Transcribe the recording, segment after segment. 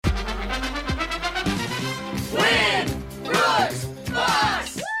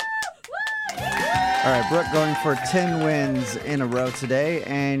right, Brooke going for 10 wins in a row today,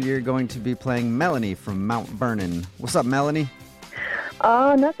 and you're going to be playing Melanie from Mount Vernon. What's up, Melanie?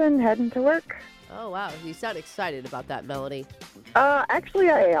 Nothing. Heading to work. Oh, wow. You sound excited about that, Melanie. Actually,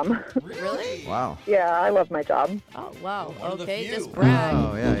 I am. Really? Wow. Yeah, I love my job. Oh, wow. One of the Okay, few. just brag.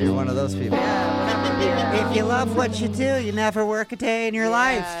 Oh, yeah, you're one of those people. If you love what you do, you never work a day in your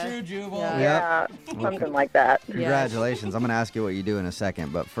life. True, Jubal. Yeah. Yeah, something like that. Congratulations. I'm going to ask you what you do in a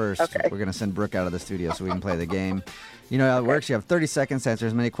second, but first, Okay. we're going to send Brooke out of the studio so we can play the game. You know how it works. You have 30 seconds to answer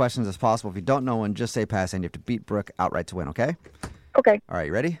as many questions as possible. If you don't know one, just say pass, and you have to beat Brooke outright to win, okay? Okay. All right,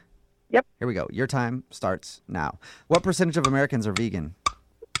 you ready? Yep. Here we go. Your time starts now. What percentage of Americans are vegan?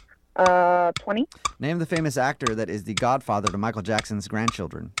 20. Name the famous actor that is the godfather to Michael Jackson's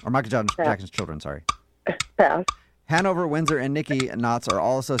grandchildren. Or Michael Jackson's children, sorry. Pass. Hanover, Windsor, and Nicky Knots are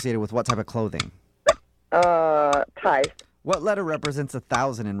all associated with what type of clothing? Ties. What letter represents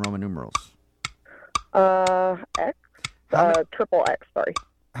 1,000 in Roman numerals? X. How Triple X, sorry.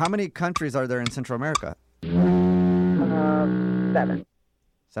 How many countries are there in Central America? 7.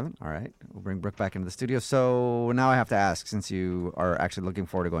 7? All right. We'll bring Brooke back into the studio. So now I have to ask, since you are actually looking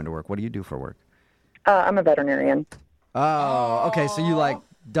forward to going to work, what do you do for work? I'm a veterinarian. Oh, okay. So you like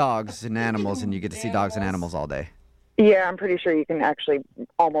dogs and animals, and you get to see dogs and animals all day. Yeah, I'm pretty sure you can actually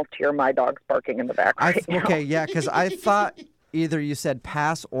almost hear my dogs barking in the back right now. Okay, yeah, because I thought either you said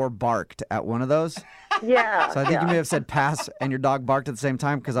pass or barked at one of those. Yeah. So I think yeah. you may have said pass and your dog barked at the same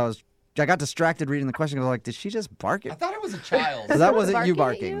time because I got distracted reading the question. I was like, did she just bark I it? thought it was a child. So that wasn't you Barking at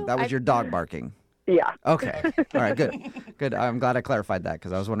barking. you? That was your dog barking. Yeah. Okay. All right, good. Good. I'm glad I clarified that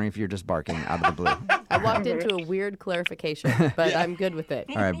because I was wondering if you're just barking out of the blue. I walked into a weird clarification, but I'm good with it.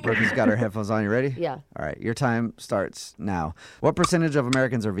 All right, Brooke's got her headphones on. You ready? Yeah. All right, your time starts now. What percentage of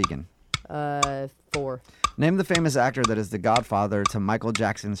Americans are vegan? 4. Name the famous actor that is the godfather to Michael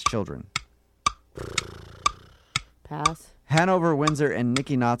Jackson's children. Pass. Hanover, Windsor, and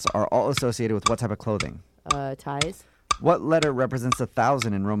Nicky Knots are all associated with what type of clothing? Ties. What letter represents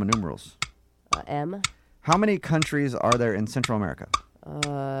 1,000 in Roman numerals? M. How many countries are there in Central America?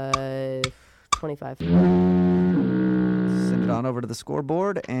 25. Send it on over to the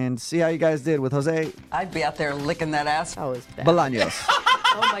scoreboard and see how you guys did with Jose I'd be out there licking that ass. That was bad. Bolaños.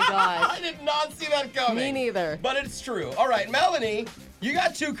 Oh, my gosh. I did not see that coming. Me neither. But it's true. All right, Melanie, you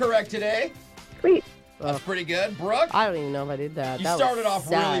got 2 correct today. Sweet. That's pretty good. Brooke, I don't even know if I did that. you That was started off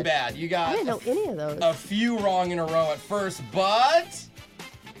really sad. bad. You I got didn't know any of those. a few wrong in a row at first, but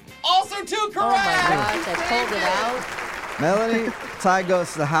also 2 correct. Oh, my gosh. I pulled it out. Melanie, tie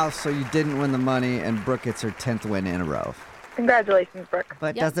goes to the house, so you didn't win the money, and Brooke gets her 10th win in a row. Congratulations, Brooke.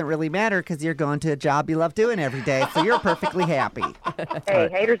 But it Yep. doesn't really matter because you're going to a job you love doing every day, so you're perfectly happy. Hey,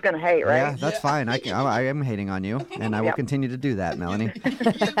 haters gonna hate, right? Yeah, that's fine. I am hating on you, and I will Yep. continue to do that, Melanie.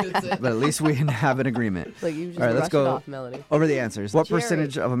 That's it. But at least we have an agreement. Like, you just All right, let's rushed go it off, Melanie. over the answers. What Jerry.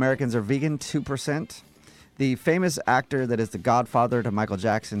 percentage of Americans are vegan? 2%. The famous actor that is the godfather to Michael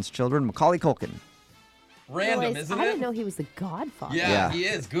Jackson's children, Macaulay Culkin. Random, Anyways, isn't I it? didn't know he was the godfather. Yeah, Yeah. he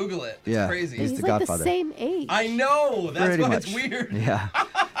is. Google it. It's Yeah. crazy. He's He's the like godfather. the same age. I know. That's Pretty why much. it's weird. Yeah.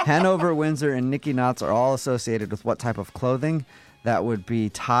 Hanover, Windsor, and Nicky Knots are all associated with what type of clothing? That would be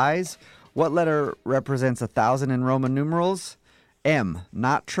ties. What letter represents 1,000 in Roman numerals? M,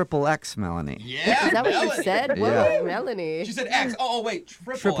 not triple X, Melanie. Yeah, Is that what you Melanie. said? Yeah. Whoa, Melanie. She said X. Oh, wait,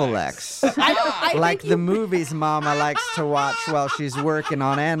 Triple X. I Like think the you- movies Mama likes to watch while she's working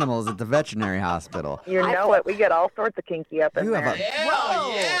on animals at the veterinary hospital. You know it. We get all sorts of kinky up in You have there. a- Yeah,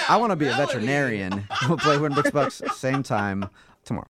 Whoa. yeah. I want to be a Melanie. veterinarian. We'll play Win Brooks Bucks same time tomorrow.